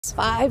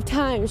5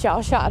 times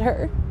y'all shot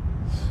her.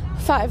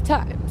 5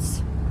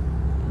 times.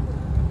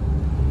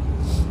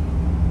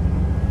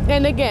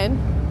 And again,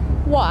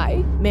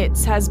 why?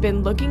 Mitz has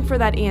been looking for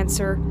that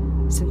answer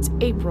since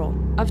April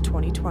of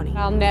 2020.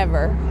 I'll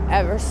never,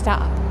 ever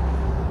stop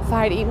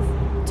fighting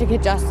to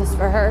get justice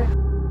for her.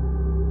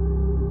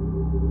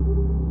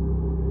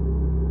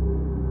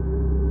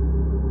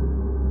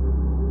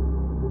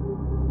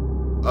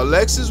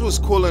 Alexis was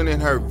cooling in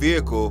her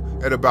vehicle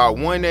at about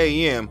 1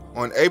 a.m.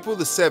 on April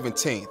the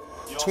 17th,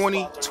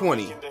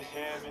 2020,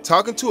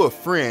 talking to a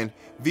friend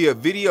via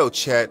video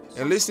chat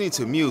and listening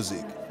to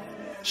music.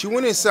 She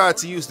went inside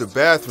to use the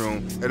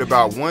bathroom at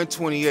about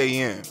 1:20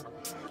 a.m.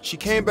 She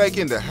came back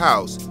in the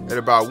house at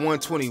about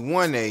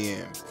 1:21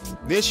 a.m.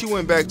 Then she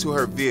went back to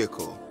her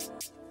vehicle.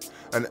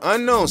 An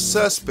unknown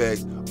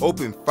suspect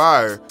opened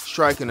fire,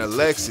 striking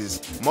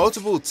Alexis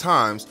multiple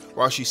times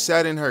while she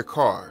sat in her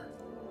car.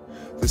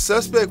 The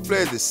suspect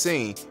fled the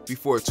scene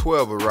before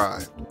 12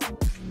 arrived.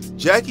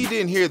 Jackie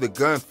didn't hear the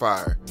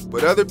gunfire,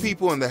 but other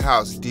people in the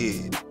house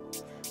did.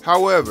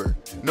 However,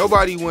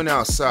 nobody went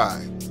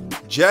outside.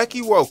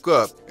 Jackie woke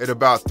up at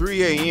about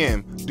 3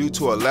 a.m. due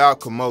to a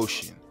loud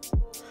commotion.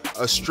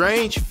 A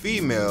strange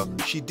female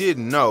she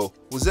didn't know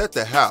was at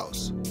the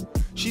house.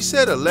 She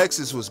said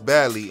Alexis was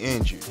badly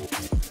injured.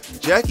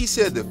 Jackie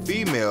said the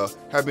female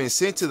had been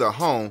sent to the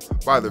home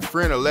by the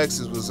friend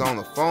Alexis was on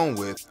the phone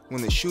with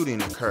when the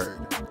shooting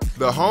occurred.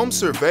 The home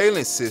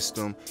surveillance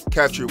system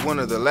captured one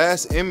of the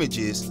last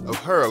images of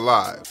her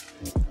alive.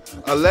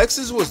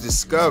 Alexis was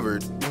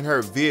discovered in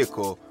her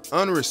vehicle,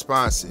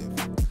 unresponsive.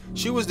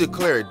 She was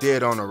declared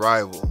dead on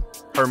arrival.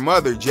 Her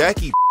mother,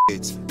 Jackie,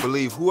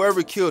 believed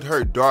whoever killed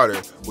her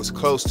daughter was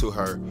close to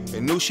her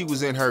and knew she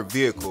was in her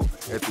vehicle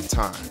at the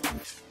time.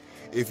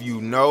 If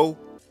you know,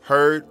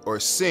 heard, or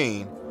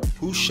seen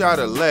who shot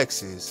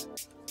Alexis,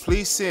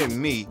 please send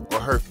me or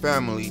her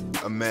family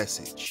a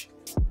message.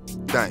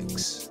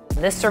 Thanks.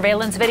 This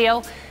surveillance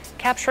video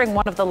capturing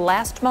one of the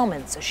last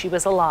moments she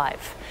was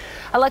alive.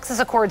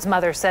 Alexuas Accord's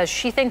mother says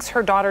she thinks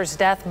her daughter's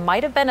death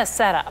might have been a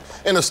setup.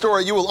 In a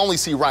story you will only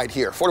see right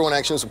here, 41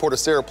 Actions reporter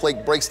Sarah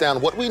Plake breaks down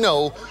what we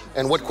know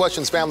and what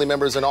questions family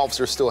members and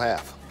officers still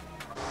have.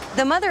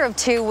 The mother of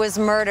 2 was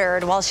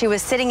murdered while she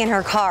was sitting in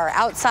her car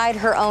outside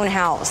her own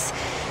house.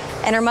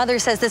 And her mother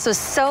says this was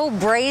so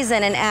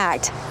brazen an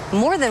act.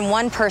 More than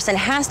one person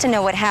has to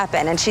know what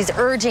happened, and she's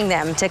urging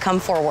them to come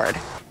forward.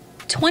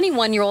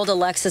 21-year-old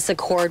Alexuas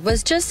Acord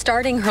was just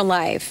starting her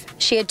life.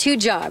 She had 2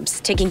 jobs,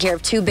 taking care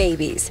of 2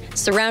 babies,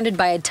 surrounded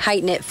by a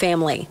tight-knit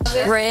family.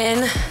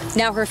 Ren.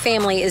 Now her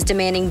family is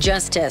demanding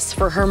justice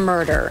for her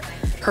murder.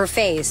 Her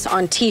face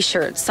on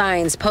T-shirts,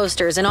 signs,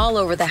 posters, and all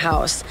over the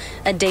house.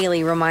 A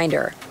daily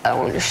reminder. I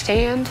don't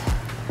understand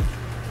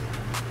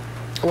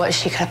what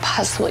she could have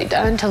possibly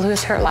done to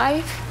lose her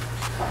life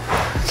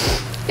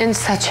in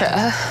such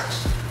a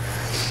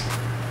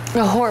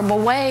horrible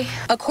way.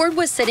 Acord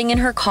was sitting in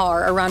her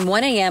car around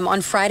 1 a.m.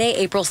 on Friday,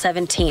 April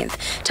 17th,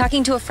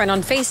 talking to a friend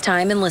on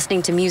FaceTime and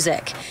listening to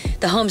music.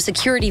 The home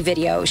security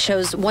video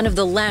shows one of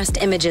the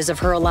last images of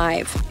her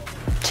alive.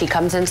 She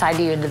comes inside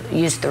to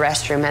use the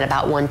restroom at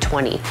about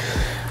 1:20.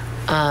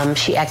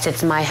 She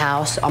exits my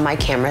house on my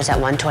cameras at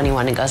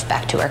 1:21 and goes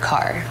back to her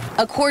car.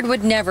 Acord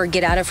would never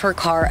get out of her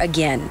car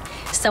again.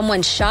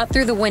 Someone shot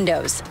through the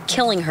windows,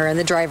 killing her in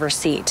the driver's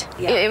seat.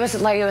 It was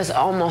like it was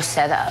almost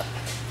set up.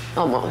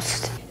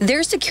 Almost.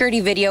 Their security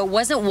video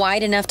wasn't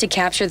wide enough to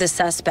capture the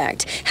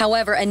suspect.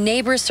 However, a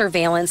neighbor's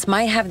surveillance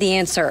might have the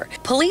answer.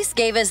 Police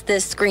gave us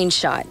this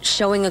screenshot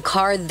showing a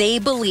car they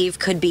believe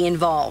could be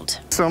involved.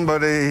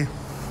 Somebody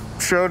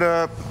showed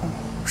up,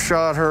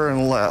 shot her,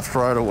 and left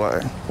right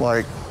away.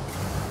 Like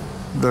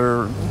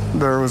there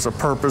was a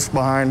purpose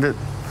behind it.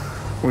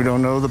 We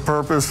don't know the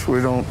purpose.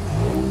 We don't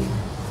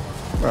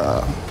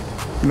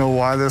know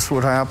why this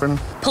would happen.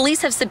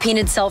 Police have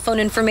subpoenaed cell phone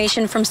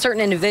information from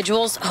certain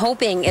individuals,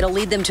 hoping it'll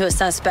lead them to a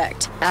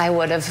suspect. I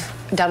would have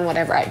done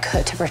whatever I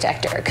could to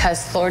protect her,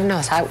 because Lord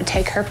knows I would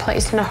take her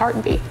place in a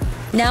heartbeat.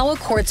 Now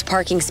Acord's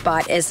parking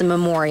spot is a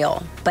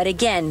memorial, but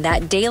again,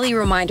 that daily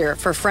reminder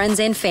for friends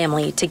and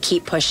family to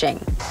keep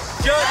pushing.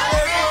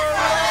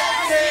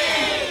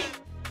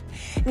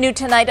 New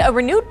tonight, a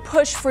renewed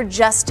push for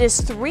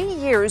justice 3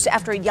 years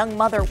after a young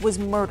mother was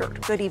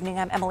murdered. Good evening,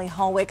 I'm Emily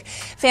Hallwick.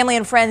 Family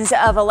and friends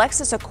of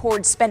Alexuas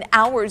Acord spent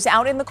hours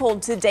out in the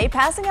cold today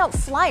passing out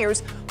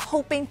flyers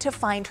hoping to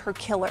find her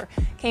killer.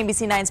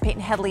 KMBC 9's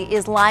Peyton Headley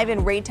is live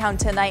in Raytown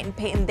tonight, and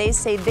Peyton, they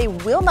say they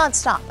will not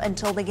stop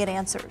until they get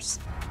answers.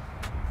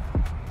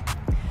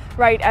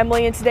 Right,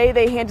 Emily, and today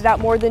they handed out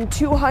more than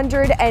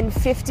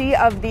 250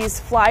 of these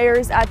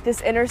flyers at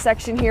this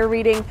intersection here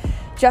reading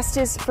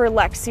Justice for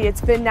Lexi. It's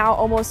been now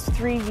almost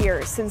 3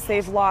 years since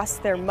they've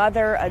lost their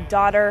mother, a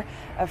daughter,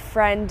 a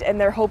friend, and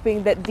they're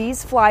hoping that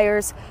these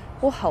flyers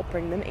will help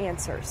bring them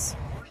answers.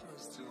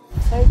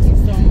 Thank you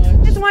so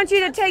much. Just want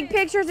you to take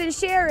pictures and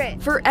share it.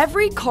 For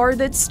every car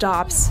that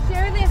stops,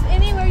 share this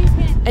anywhere you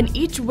can. And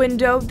each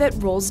window that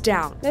rolls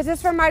down. This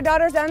is for my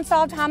daughter's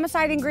unsolved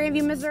homicide in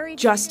Grandview, Missouri.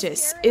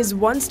 Justice is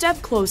one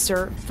step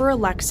closer for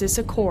Alexuas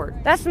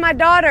Acord. That's my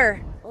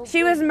daughter.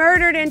 She was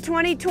murdered in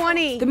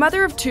 2020. The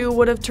mother of two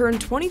would have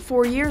turned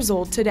 24 years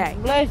old today.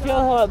 Bless your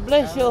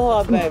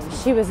heart, baby.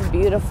 She was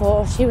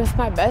beautiful. She was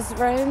my best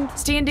friend.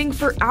 Standing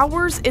for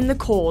hours in the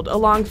cold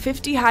along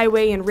 50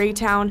 Highway in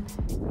Raytown,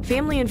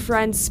 family and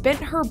friends spent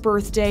her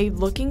birthday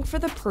looking for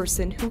the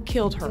person who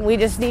killed her. We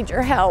just need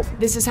your help.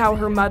 This is how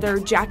her mother,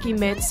 Jackie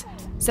Mitz,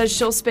 says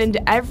she'll spend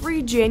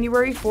every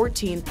January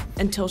 14th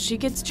until she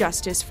gets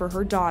justice for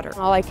her daughter.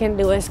 All I can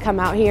do is come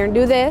out here and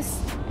do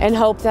this and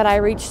hope that I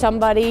reach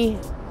somebody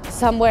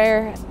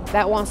somewhere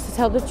that wants to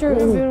tell the truth.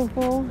 You're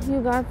beautiful.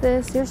 You got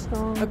this. You're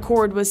strong.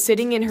 Acord was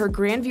sitting in her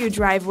Grandview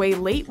driveway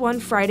late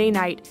one Friday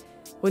night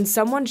when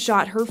someone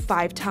shot her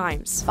 5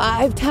 times.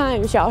 5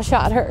 times y'all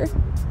shot her.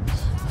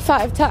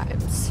 5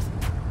 times.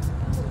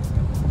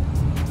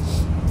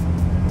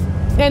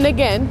 And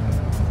again,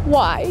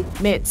 why?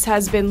 Mitz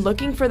has been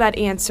looking for that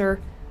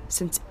answer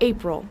since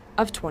April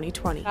of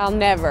 2020. I'll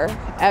never,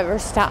 ever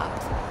stop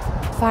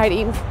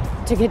fighting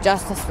to get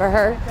justice for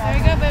her. There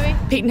you go, baby.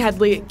 Peyton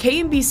Headley,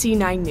 KMBC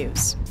 9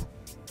 News.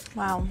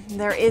 Wow,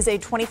 there is a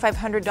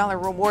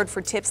 $2,500 reward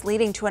for tips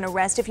leading to an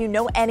arrest. If you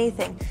know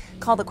anything,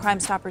 call the Crime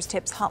Stoppers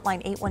Tips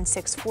Hotline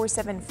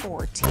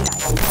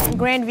 816-474-TNIGHT.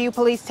 Grandview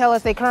police tell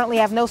us they currently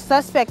have no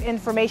suspect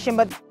information,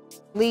 but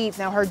leaves.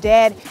 Now her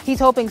dad, he's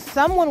hoping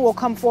someone will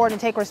come forward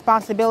and take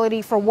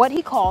responsibility for what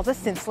he calls a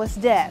senseless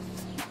death.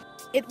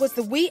 It was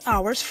the wee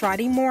hours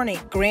Friday morning.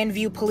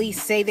 Grandview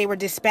police say they were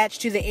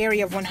dispatched to the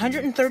area of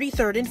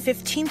 133rd and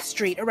 15th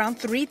Street around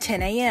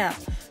 3:10 a.m.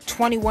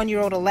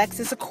 21-year-old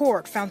Alexuas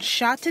Acord found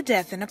shot to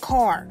death in a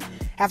car.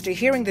 After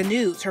hearing the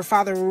news, her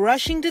father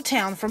rushing to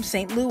town from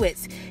St.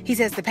 Louis. He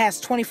says the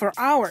past 24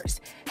 hours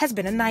has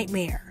been a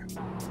nightmare.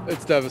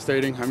 It's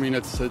devastating. I mean,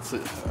 it's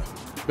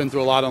been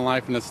through a lot in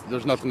life, and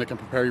there's nothing that can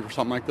prepare you for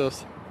something like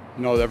this.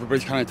 You know,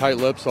 everybody's kind of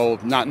tight-lipped, so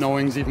not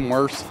knowing is even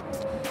worse.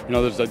 You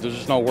know, there's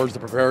just no words to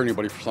prepare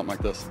anybody for something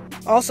like this.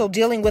 Also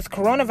dealing with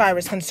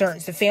coronavirus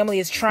concerns, the family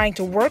is trying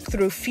to work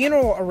through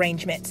funeral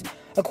arrangements.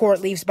 Acord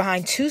leaves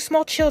behind 2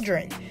 small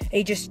children,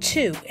 ages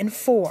 2 and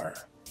 4.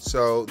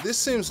 So this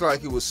seems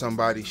like it was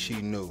somebody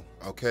she knew,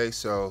 okay?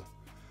 So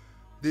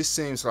this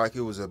seems like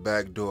it was a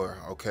back door,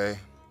 okay?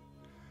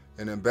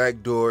 And a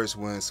back door is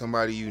when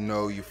somebody you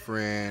know, your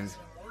friend,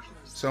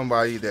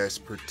 somebody that's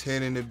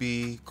pretending to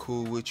be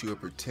cool with you or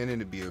pretending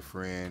to be a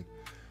friend,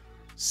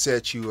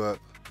 set you up.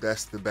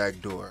 That's the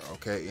back door,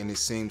 okay? And it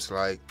seems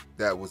like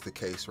that was the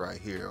case right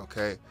here,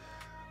 okay?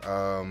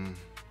 I'm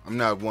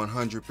not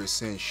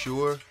 100%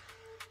 sure,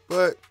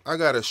 but I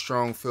got a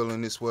strong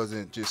feeling this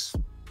wasn't just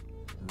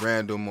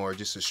random or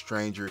just a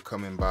stranger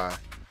coming by,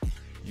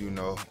 you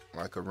know,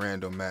 like a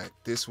random act.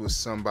 This was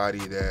somebody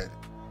that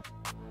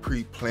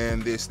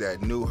pre-planned this,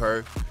 that knew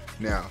her.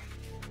 Now,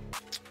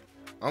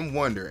 I'm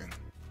wondering,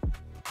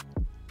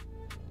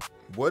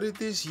 what did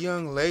this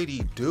young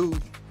lady do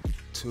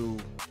to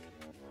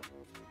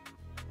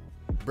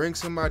bring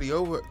somebody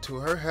over to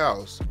her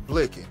house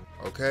blicking,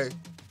 okay?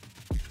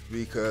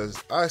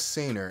 Because I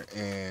seen her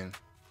and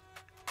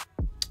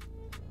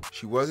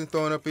she wasn't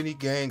throwing up any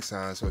gang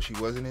signs, so she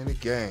wasn't in a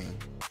gang.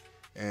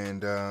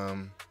 And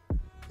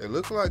it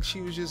looked like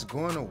she was just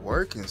going to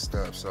work and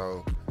stuff,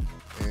 so,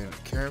 and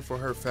caring for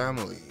her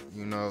family,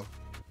 you know,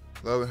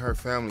 loving her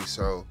family.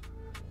 So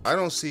I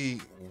don't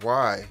see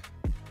why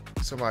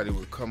somebody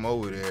would come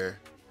over there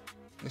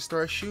and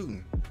start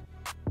shooting,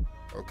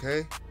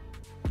 okay?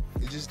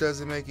 It just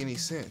doesn't make any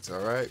sense,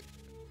 all right?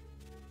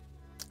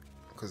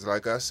 Because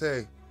like I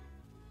say,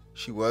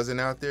 she wasn't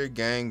out there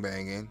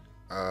gangbanging.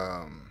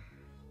 I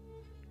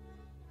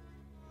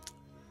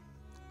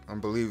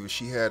believe if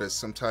she had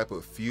some type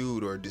of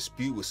feud or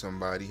dispute with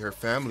somebody, her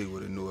family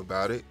would have knew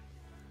about it.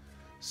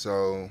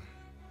 So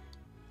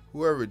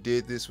whoever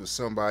did this was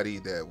somebody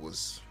that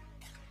was,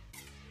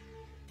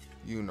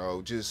 you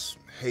know, just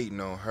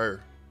hating on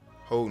her,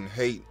 holding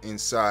hate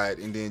inside,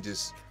 and then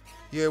just,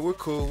 yeah, we're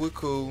cool,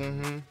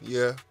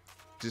 yeah.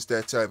 Just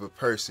that type of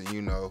person,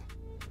 you know.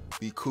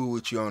 Be cool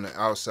with you on the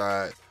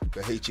outside,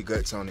 but hate your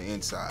guts on the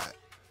inside.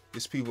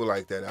 There's people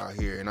like that out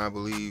here, and I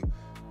believe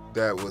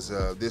that was,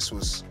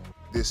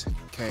 this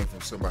came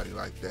from somebody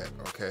like that,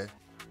 okay?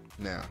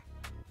 Now,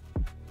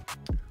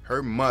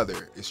 her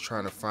mother is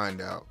trying to find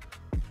out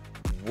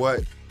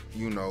what,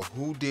 you know,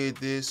 who did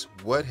this,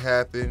 what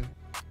happened,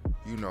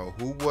 you know,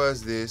 who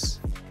was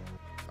this?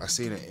 I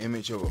seen an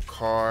image of a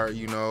car,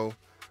 you know.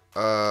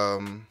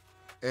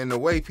 And the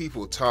way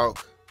people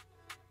talk,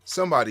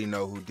 somebody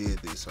know who did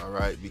this, all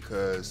right?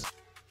 Because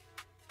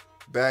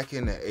back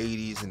in the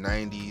 80s and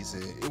 90s,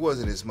 it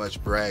wasn't as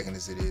much bragging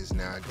as it is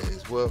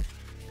nowadays. Well,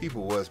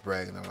 people was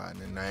bragging a lot in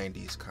the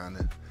 90s, kind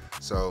of.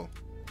 So,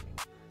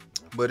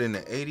 but in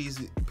the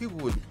 80s,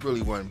 people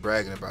really weren't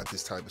bragging about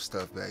this type of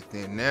stuff back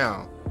then.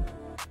 Now,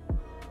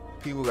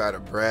 people got to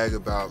brag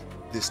about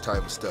this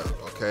type of stuff,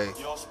 okay?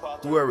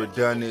 Whoever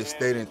done this,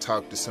 they didn't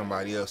talk to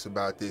somebody else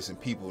about this, and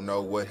people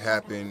know what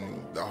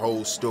happened, the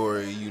whole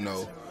story, you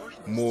know,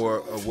 more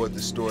of what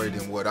the story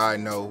than what I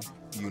know,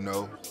 you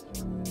know,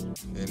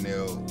 and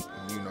they'll,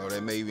 you know, they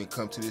may even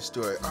come to this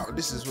story, oh,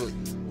 this is what,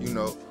 you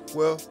know,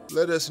 well,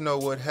 let us know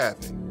what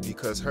happened,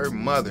 because her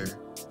mother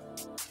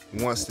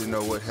wants to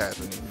know what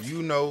happened. If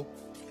you know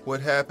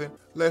what happened,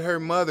 let her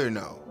mother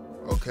know,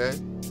 okay?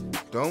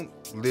 Don't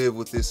live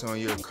with this on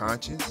your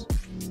conscience.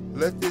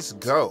 Let this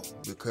go,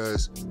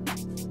 because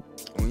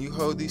when you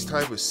hold these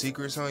type of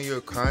secrets on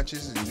your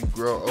conscience and you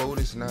grow old,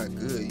 it's not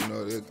good. You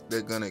know,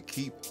 they're gonna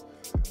keep,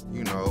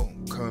 you know,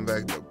 coming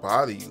back to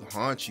bother you,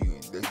 haunt you,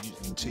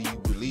 until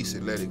you release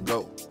it, let it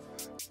go.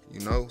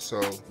 You know,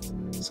 so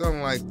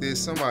something like this,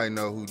 somebody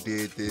know who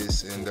did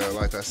this, and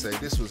like I say,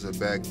 this was a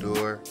back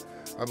door.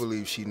 I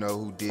believe she know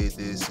who did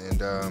this, and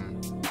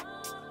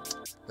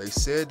they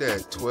said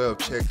that 12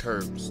 checked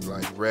her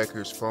like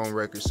records, phone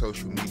records,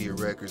 social media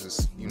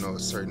records, you know,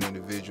 certain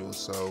individuals.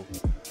 So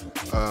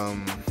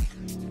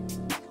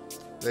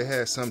they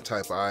had some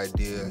type of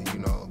idea, you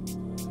know,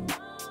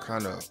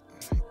 kind of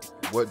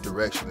what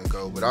direction to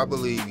go. But I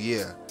believe,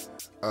 yeah,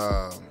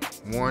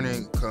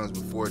 warning comes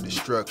before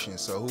destruction.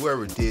 So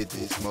whoever did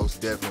this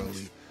most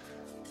definitely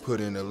put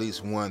in at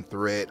least one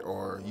threat,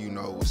 or, you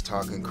know, was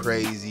talking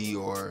crazy,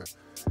 or,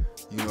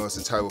 you know, it's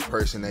the type of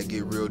person that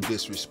get real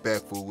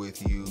disrespectful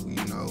with you,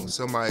 you know,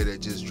 somebody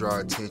that just draw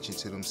attention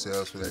to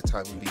themselves for that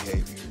type of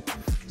behavior.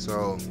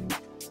 So,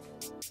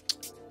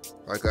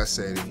 like I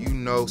said, if you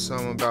know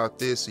something about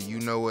this, or you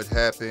know what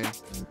happened,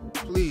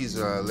 please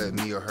let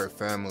me or her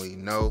family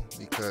know,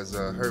 because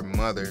her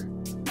mother,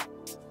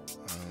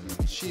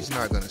 she's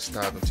not gonna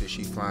stop until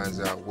she finds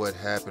out what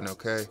happened,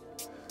 okay?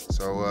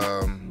 So,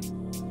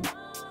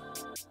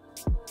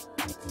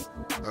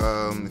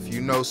 if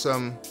you know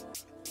something,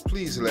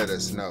 please let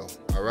us know,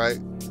 all right?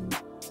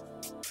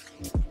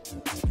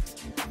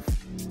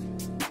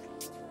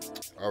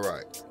 All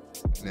right,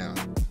 now,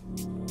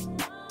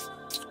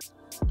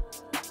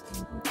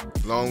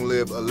 long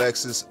live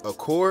Alexuas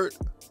Acord.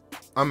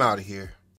 I'm out of here.